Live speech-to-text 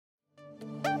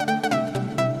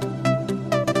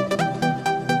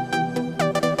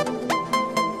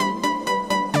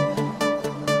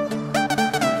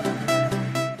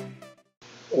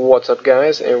What's up,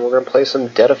 guys? And we're gonna play some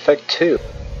Dead Effect 2.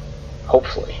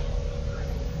 Hopefully.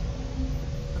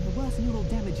 And the worst neural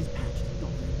damage is patched,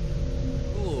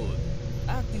 Doctor. Good.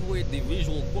 Activate the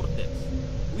visual cortex.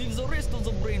 Leave the rest of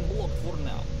the brain blocked for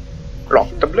now. Block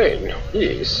the brain,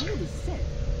 yes. What is said?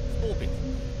 Stop it.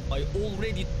 I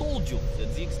already told you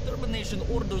that the extermination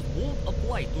orders won't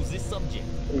apply to this subject.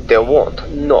 They won't,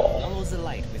 no. Follow the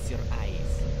light with your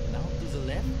eyes. Now to the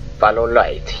left. Follow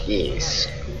light, yes.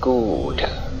 Good.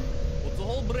 Put the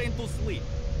whole brain to sleep.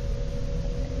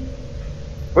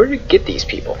 Where do you get these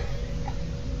people?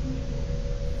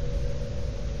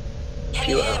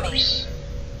 Few hours.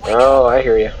 Oh, I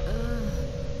hear you.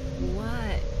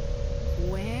 What?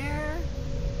 Where?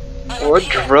 What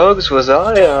drugs was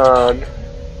I on?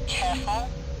 Careful.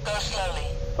 Go slowly.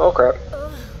 Oh crap.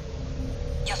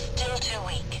 You're still too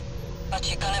weak, but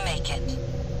you're gonna make it.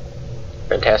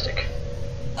 Fantastic.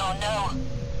 Oh no.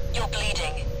 You're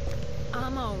bleeding.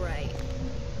 I'm alright.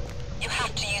 You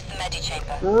have to use the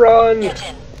medichamber. Run! Get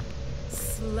in.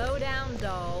 Slow down,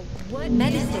 doll. What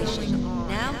Medistation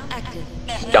now active.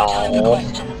 There's no Doll. time for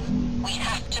questions. We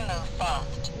have to move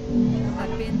fast.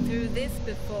 I've been through this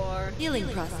before. Healing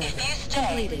process If you stay,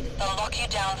 completed. they'll lock you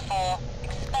down for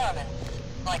experiments,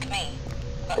 like me.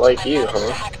 But Like I you, managed to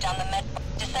huh? hack down the med.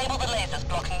 Disable the lasers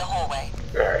blocking the hallway.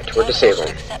 Alright, we're Don't disabling.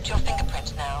 accept your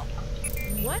fingerprint now.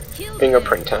 What killed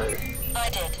Fingerprint time. I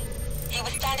did. He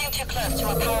was standing too close to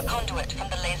a power conduit from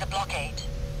the laser blockade.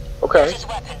 Okay. Get his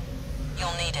weapon.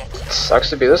 You'll need it. Sucks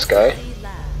to be this guy.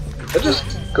 I just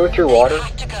go through water. You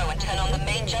have to go and turn on the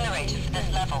main generator for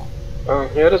this level. Oh,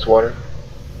 yeah, it is water.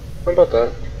 How about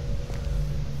that?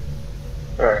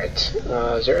 Alright,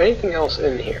 is there anything else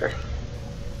in here?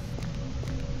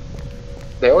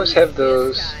 They always have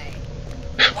those...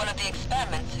 One of the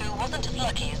experiments who wasn't as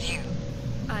lucky as you.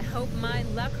 I hope my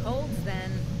luck holds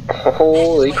then.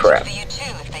 Holy This is crap. waiting for you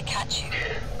too if they catch you.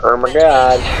 Oh my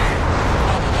god.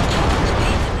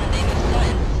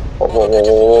 Whoa, whoa, whoa,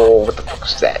 whoa, what the fuck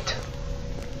was that?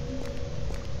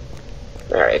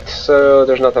 Alright, so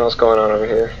there's nothing else going on over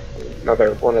here.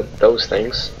 Another one of those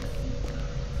things.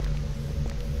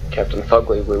 Captain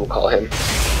Fugly, we will call him.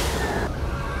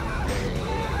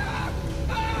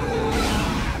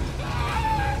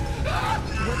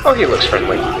 Oh, he looks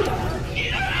friendly.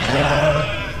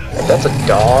 If that's a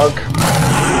dog,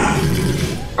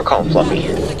 I'll call him Fluffy.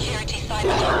 Security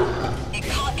cyber. It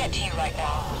can't get to you right now.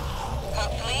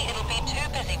 Hopefully it'll be too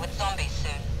busy with zombies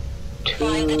soon.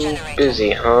 Find the Too generator.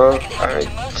 busy, huh? I can hack I into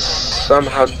most of the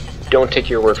somehow security systems, don't take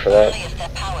your word for only that. if they're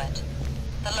powered.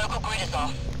 The local grid is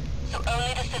off, so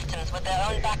only the systems with their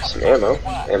own backup Some ammo. sources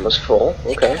work. Ammo's full.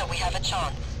 Okay. Together we have a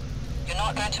chance. You're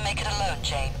not going to make it alone,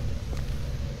 Jane.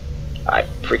 I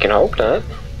freaking hope not.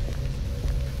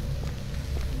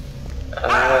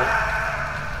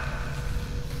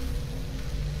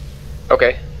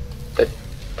 Okay. That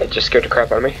just scared the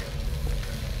crap out of me.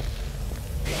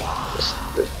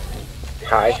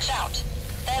 Hi. Watch out.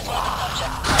 There's one of the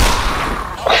subjects.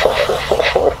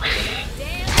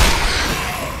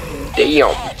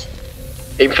 Damn.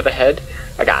 Aim for the head.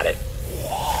 I got it.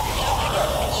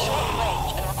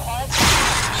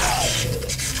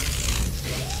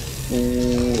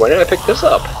 Why did I pick this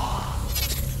up?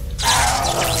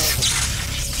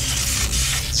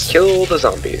 Kill the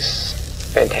zombies.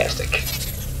 Fantastic.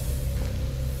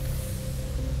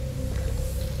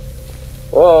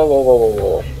 Whoa, whoa, whoa,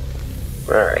 whoa,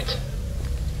 whoa. Alright.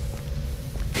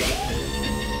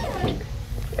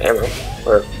 Ammo.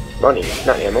 Or money,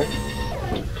 not ammo.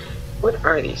 What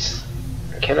are these?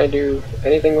 Can I do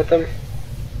anything with them?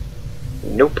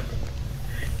 Nope.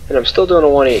 And I'm still doing a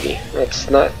 180. That's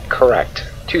not correct.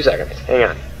 2 seconds. Hang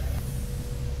on.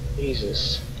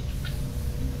 Jesus.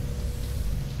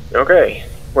 Okay,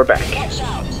 we're back. Watch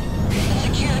out. The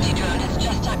security drone has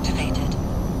just activated.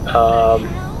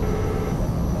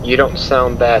 You don't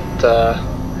sound that,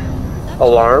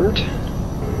 alarmed.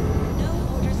 No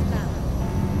orders found.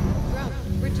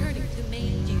 Drone returning to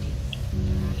main duty.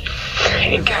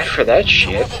 Thank God for that It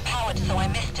shit. wasn't powered, so I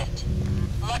missed it.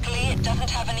 Luckily, it doesn't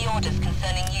have any orders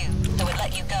concerning you, so it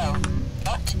let you go.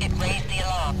 But it raised the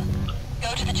alarm.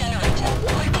 Go to the generator,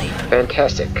 quickly.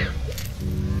 Fantastic.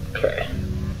 Okay.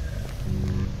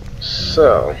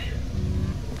 So,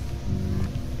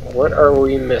 what are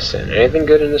we missing? Anything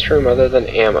good in this room other than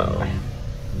ammo?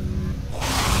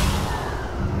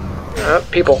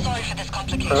 People. Sorry for this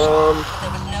complication. There was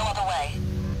no other way.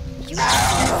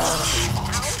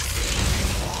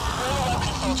 All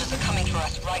Woken soldiers are coming for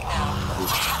us right now. We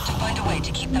have to find a way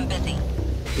to keep them busy.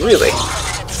 Really?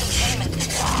 The containment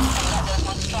system and let those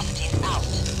monstrosities out.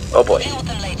 Oh boy. Deal with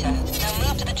them later. Now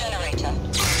move to the generator.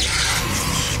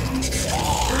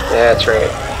 That's right.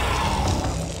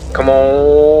 Come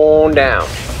on down.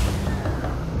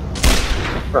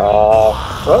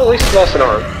 Oh, well, at least he lost an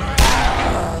arm.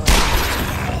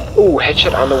 Ooh,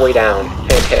 headshot on the way down.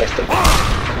 Fantastic.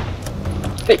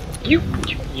 Hey, you,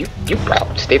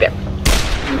 stay there.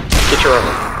 You, get your arm.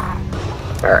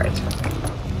 Alright.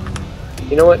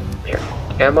 You know what? Here.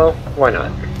 Ammo? Why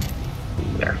not?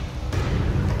 There.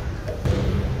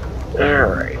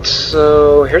 Alright,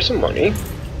 so here's some money.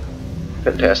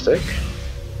 Fantastic.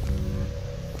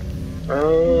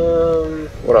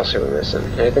 What else are we missing?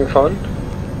 Anything fun?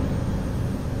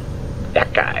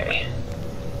 That guy.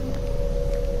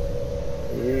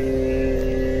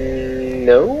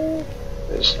 No?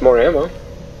 There's more ammo.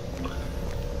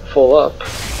 Full up.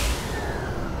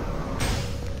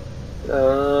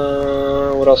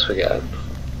 What else we got?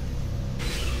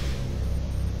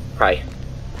 Hi.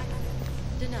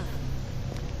 Denied.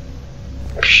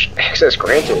 Psh, access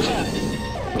granted. Oh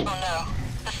no.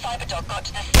 The cyberdog got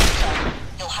to the center.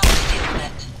 You'll have to deal with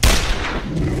it.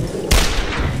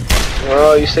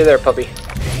 Well, you stay there, puppy.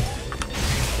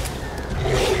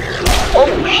 Oh,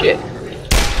 shit.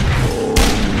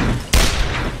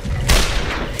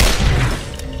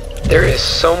 There is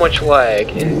so much lag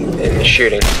in the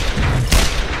shooting.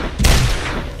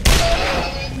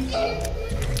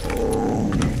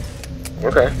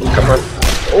 Okay, come on.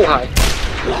 Oh, hi.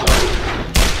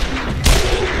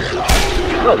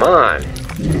 Come on.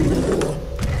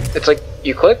 It's like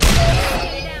you click,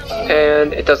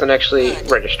 and it doesn't actually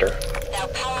register. Now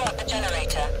power up the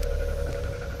generator.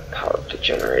 Power up the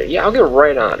generator. Yeah, I'll get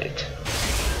right on it.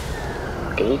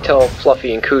 Can you tell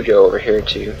Fluffy and Cujo over here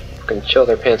to fucking chill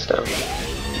their pants down?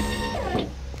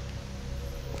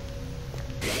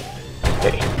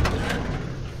 Hey.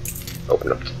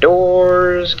 Open up the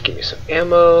doors, give me some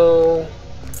ammo,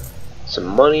 some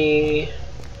money.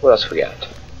 What else we got?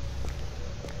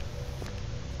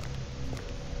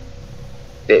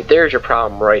 There's your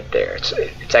problem right there.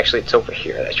 It's actually over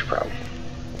here. That's your problem.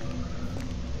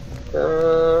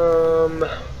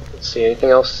 Let's see.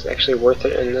 Anything else actually worth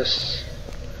it in this?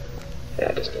 Yeah,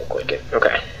 it doesn't look like it.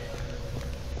 Okay.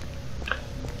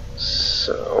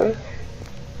 So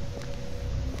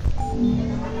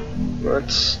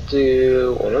let's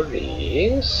do one of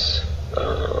these.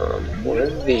 One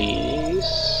of these.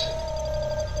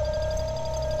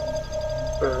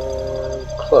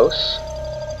 Close.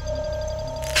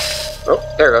 Oh,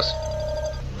 there it goes.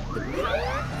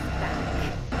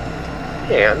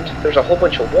 And there's a whole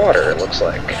bunch of water, it looks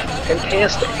like.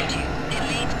 Fantastic. It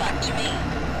leads back to me.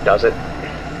 Does it?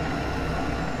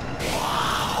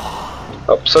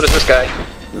 Oh, so does this guy.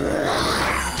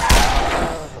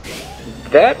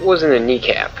 That wasn't a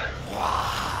kneecap.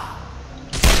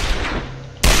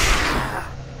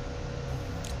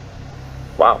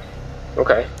 Wow.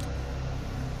 Okay.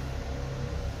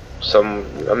 Some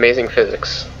amazing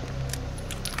physics.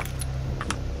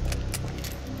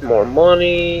 More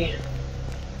money.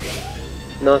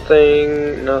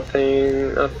 Nothing,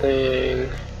 nothing, nothing.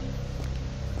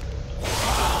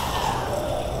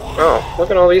 Oh, look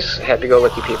at all these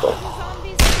happy-go-lucky people.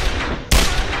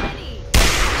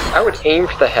 I would aim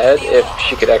for the head if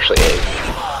she could actually aim.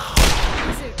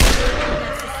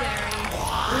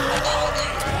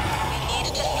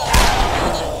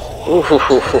 Ooh,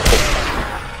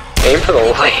 aim for the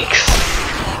legs.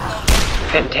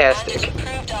 Fantastic.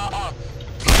 Improved our odds.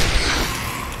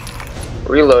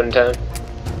 Reloading time.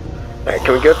 Alright,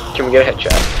 can we get a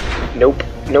headshot? Nope,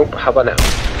 nope, how about now?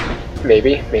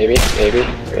 Maybe potatoes?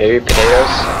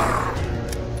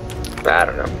 I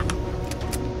don't know.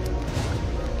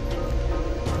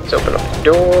 Let's open up the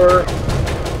door.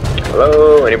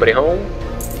 Hello, anybody home?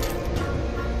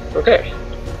 Okay.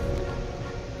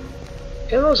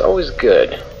 Ammo's always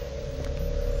good.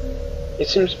 It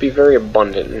seems to be very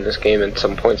abundant in this game at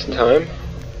some points in time.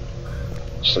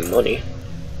 Some money.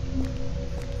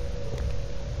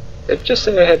 Did it just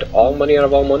say I had all money out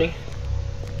of all money?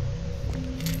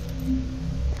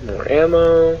 More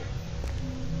ammo.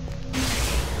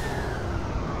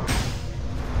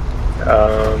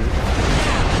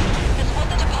 This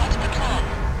wasn't a part of the plan.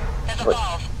 There's a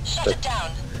valve. Shut it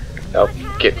down. I'll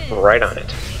get right on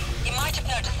it. You might have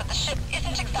noticed that the ship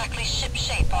isn't exactly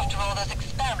ship-shape after all those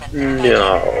experiments. No. There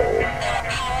are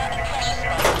power and pressure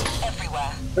sparks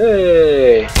everywhere.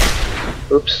 Hey.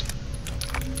 Oops.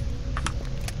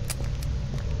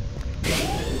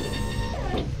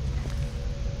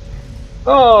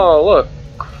 Oh, look.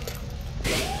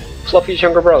 Fluffy's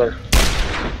younger brother.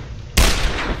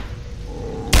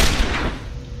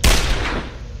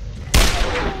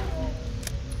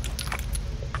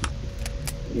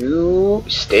 You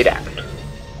stay down.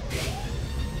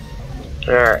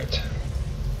 Alright.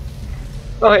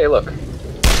 Oh, hey, look.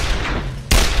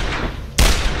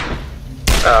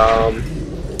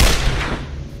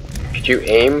 Could you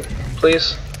aim,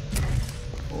 please?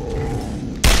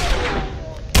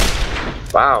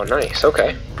 Wow, nice.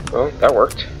 Okay. Well, that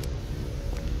worked.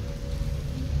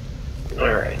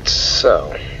 Alright,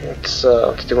 so let's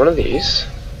do one of these.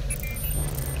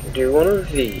 Do one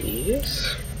of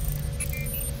these.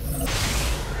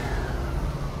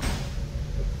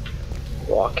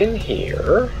 Walk in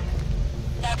here.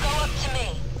 Now go up to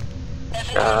me. There's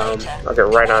an elevator. I'll get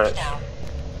right on it. Down.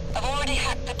 I've already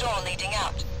hacked the door leading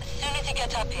out. As soon as you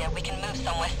get up here, we can move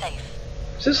somewhere safe.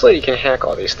 So this lady can hack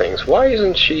all these things. Why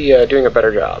isn't she doing a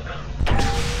better job?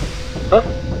 Huh?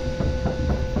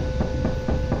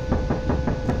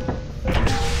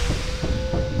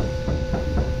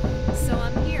 So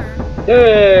I'm here.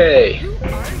 Yay! Who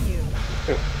are you?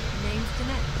 Name's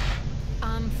Jeanette.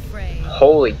 I'm Frey.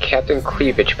 Holy Captain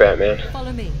Cleavage, Batman.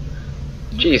 Follow me.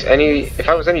 Jeez, if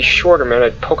I was any shorter, man,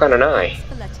 I'd poke on an eye.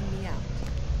 For letting me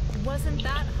out. Wasn't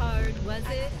that hard, was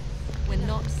it? We're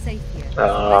not safe here. So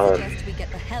I suggest we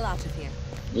get the hell out of here.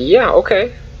 Yeah,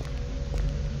 okay.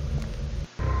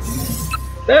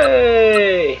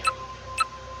 Hey!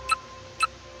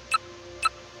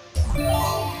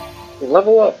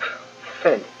 Level up.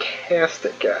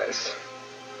 Fantastic, guys.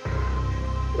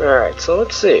 Alright, so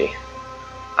let's see.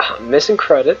 Missing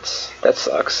credits. That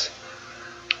sucks.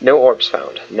 No orbs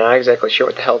found. Not exactly sure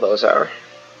what the hell those are.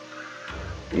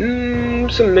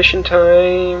 Some mission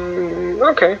time.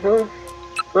 Okay, well,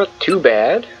 not too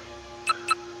bad.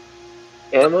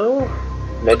 Ammo.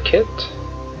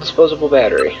 Medkit. Disposable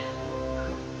battery.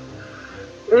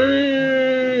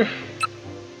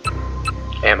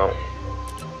 Ammo.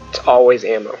 It's always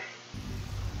ammo.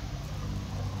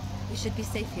 We should be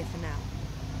safe here for now.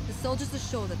 The soldiers are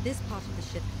sure that this part of the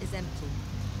ship is empty.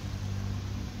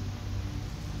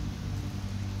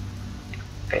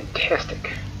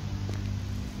 Fantastic.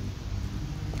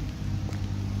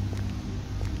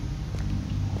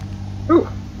 Ooh,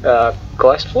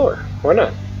 glass floor. Why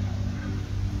not?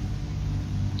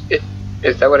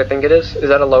 Is that what I think it is? Is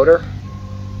that a loader?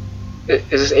 Is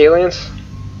this aliens?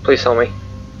 Please tell me.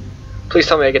 Please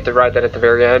tell me I get to ride that at the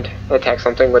very end. Attack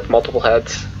something with multiple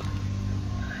heads.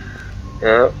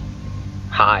 Yeah.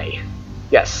 Hi.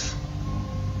 Yes.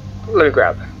 Let me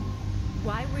grab.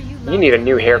 Why were you You need a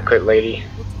new haircut, lady.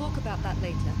 We'll talk about that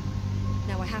later.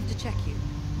 Now I have to check you.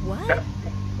 What?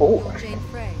 Oh, You're Jane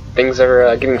Frey. things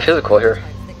are getting physical here.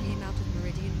 That came out of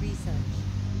Meridian research.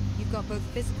 You've got both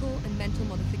physical and mental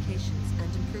modifications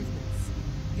and improvements.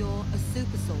 You're a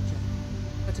super soldier,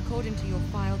 but according to your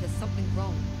file, there's something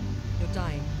wrong. You're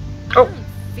dying. Oh. I don't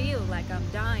feel like I'm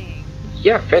dying.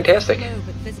 Yeah, fantastic. It's a slow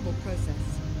but visible process.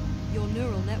 Your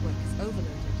neural network is overloaded.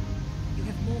 You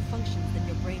have more functions than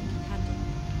your brain can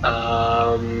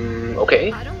handle.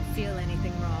 Okay. I don't feel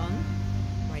anything wrong.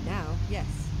 Right now, yes,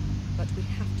 but we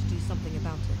have to do something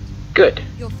about it. Good.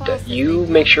 Your file says You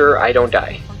they make don't sure have I don't physical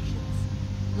die.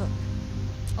 functions. Look,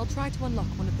 I'll try to unlock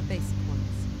one of the basic ones.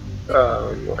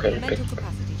 Okay. Your Pick. mental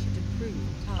capacity should improve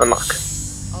in time. Unlock.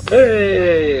 I'll be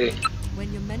Hey!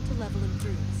 When your mental level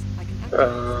improves, I can activate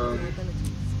some of your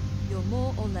abilities. You're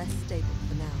more or less stable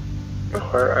for now.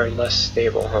 Or are less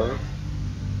stable, huh?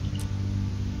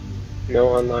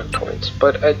 No unlocked points.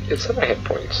 But it said I had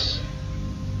points.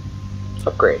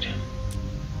 Upgrade.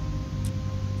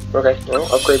 Okay,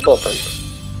 well, upgrade both then.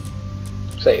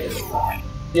 Save.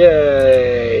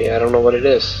 Yay! I don't know what it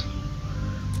is.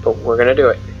 But we're gonna do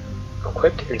it.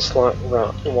 Equipped in slot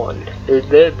 1.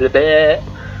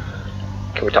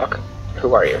 Can we talk?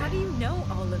 Who are you? How do you know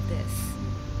all of this?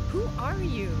 Who are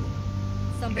you?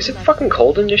 Somebody Is it like fucking you.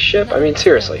 cold in this ship? I mean,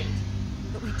 seriously.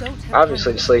 But we don't have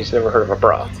Obviously, time. this lady's never heard of a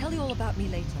bra. I'll tell you all about me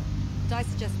later. But I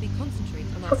suggest we concentrate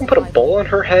on our Fucking put a survival. bowl on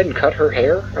her head and cut her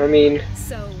hair? I mean,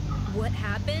 So, what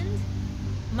happened?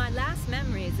 My last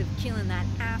memory is of killing that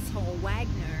asshole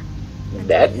Wagner. And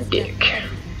that with his dick. death,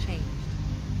 everything changed.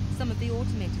 Some of the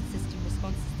automated system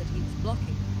responses that he was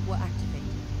blocking were activated.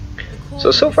 The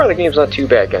core So far the game's not too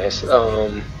bad, guys. It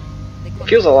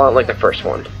feels a lot like the first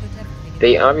one.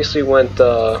 They obviously went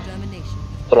a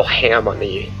little ham on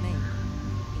the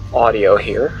audio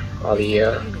here, all the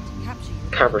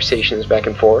conversations back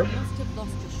and forth. You must have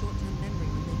lost your short-term memory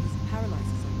when they used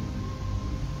paralyzers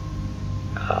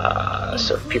on you.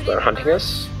 So people are hunting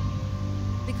us.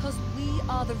 Because we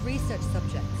are the research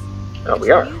subjects. Oh, And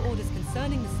we are. New orders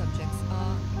concerning the subjects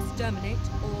are exterminate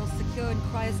or secure in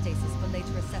cryostasis for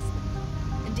later assessment.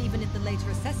 And even if the later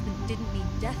assessment didn't mean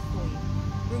death for you,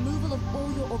 removal of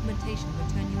all your augmentation would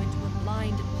turn you into a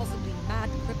blind and possibly mad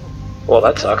cripple. Well,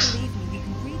 that If you don't sucks. believe me, you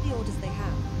can read the orders they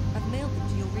have. I've mailed them to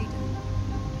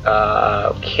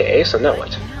Okay, so now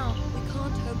what? Now, We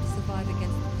can't hope to survive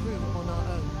against the crew on our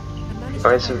own. And manage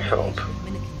Find to some help. information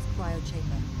in Minikin's cryo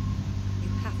chamber. You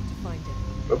have to find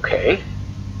it. Okay.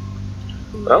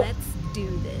 Well. let's do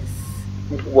this.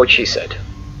 What she said.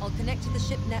 I'll connect to the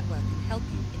ship network and help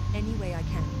you in any way I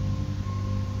can.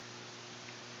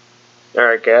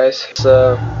 Alright guys, it's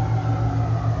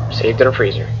saved in a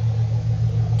freezer.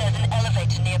 There's an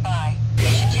elevator nearby. It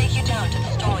should take you down to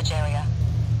the storage area.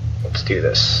 Let's do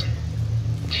this.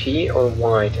 T or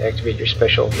Y to activate your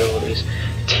special abilities.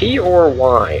 T or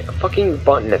Y, a fucking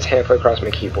button that's halfway across my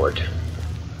keyboard.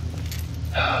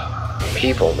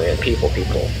 People, man, people.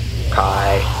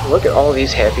 Hi, look at all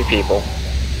these happy people.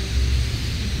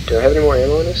 Do I have any more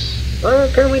ammo in this? I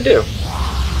apparently do.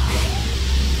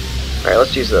 Alright,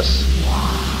 let's use this.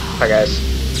 Hi guys.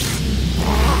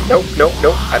 Nope,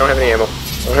 I don't have any ammo.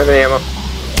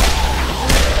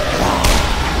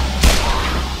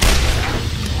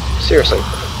 Seriously,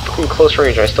 fucking close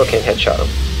range, I still can't headshot him.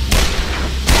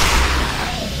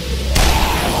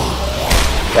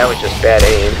 That was just bad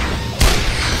aim.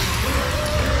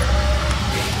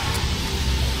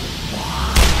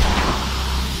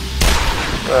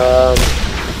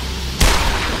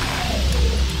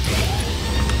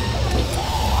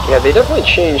 Yeah, they definitely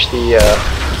changed the,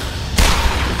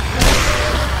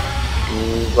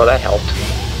 well, that helped.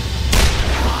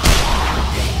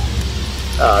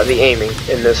 The aiming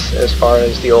in this, as far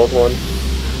as the old one.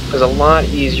 It was a lot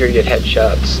easier to get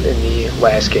headshots in the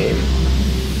last game.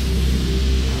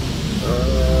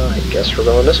 I guess we're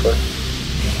going this way.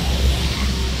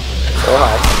 Oh,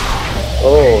 hi.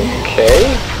 Okay.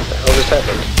 What the hell just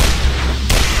happened?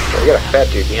 Oh, you got a fat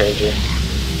dude behind you.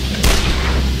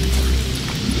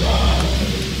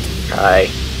 Hi.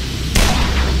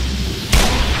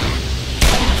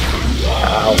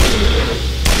 Ow.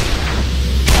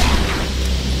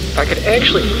 If I could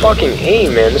actually fucking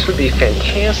aim, man, this would be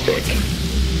fantastic.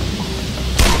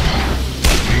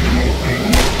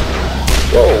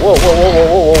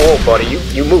 Whoa, buddy.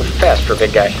 You move fast for a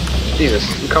big guy. Jesus,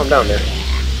 you calm down there.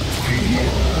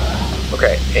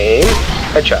 Okay, aim,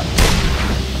 headshot.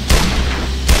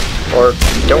 Or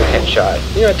don't headshot.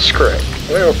 You know what, screw it.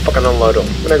 I'm gonna go fucking unload him.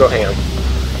 I'm gonna go ham.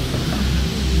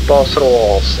 Balls to the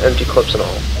walls, empty clips and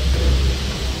all.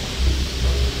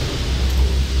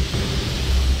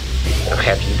 I'm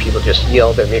happy you people just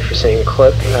yelled at me for saying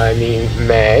clip, I mean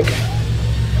mag.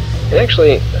 And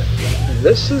actually,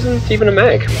 this isn't even a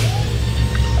mag.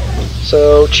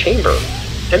 So, chamber.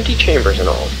 Empty chambers and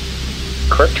all.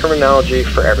 Correct terminology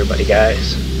for everybody,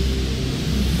 guys.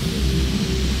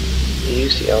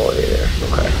 Use the elevator.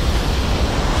 Okay.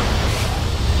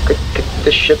 Could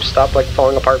this ship stop, like,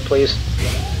 falling apart, please?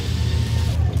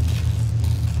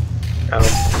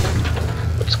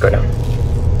 Let's go down.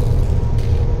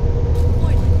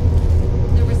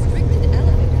 The restricted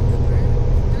elevator number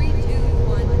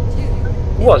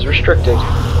 3212 Was restricted.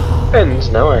 Ends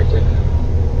now active.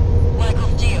 Michael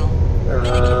Steele.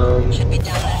 Minikin should be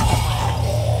down there somewhere.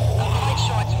 I'm quite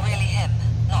sure it's really him,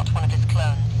 not one of his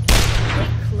clones. They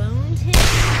cloned him?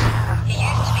 He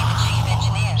used to be the chief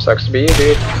engineer. Sucks to be you,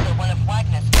 dude. He's also one of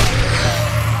Wagner's clones.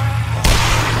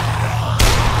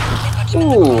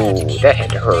 Ooh, that had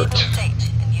to hurt.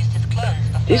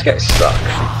 These guys suck.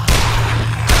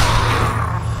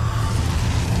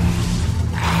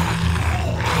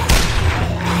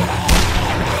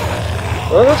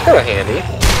 Well, that's kind of handy.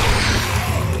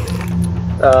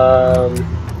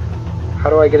 How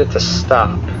do I get it to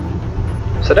stop?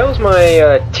 So that was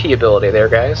my T ability there,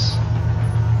 guys.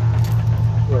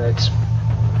 Well, it's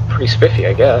pretty spiffy,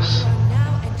 I guess. You are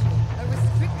now entering a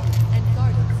restricted and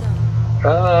guarded zone.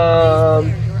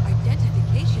 Please wear your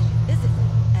identification visibly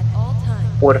at all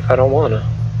times. What if I don't wanna?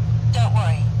 Don't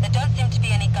worry, there don't seem to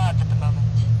be any guards at the moment.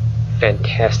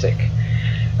 Fantastic.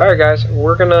 Alright guys,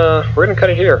 we're gonna cut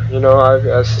it here. You know,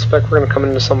 I suspect we're gonna come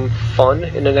into some fun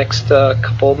in the next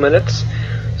couple of minutes.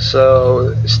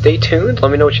 So stay tuned,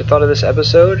 let me know what you thought of this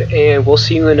episode, and we'll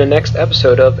see you in the next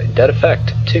episode of Dead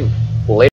Effect 2. Later.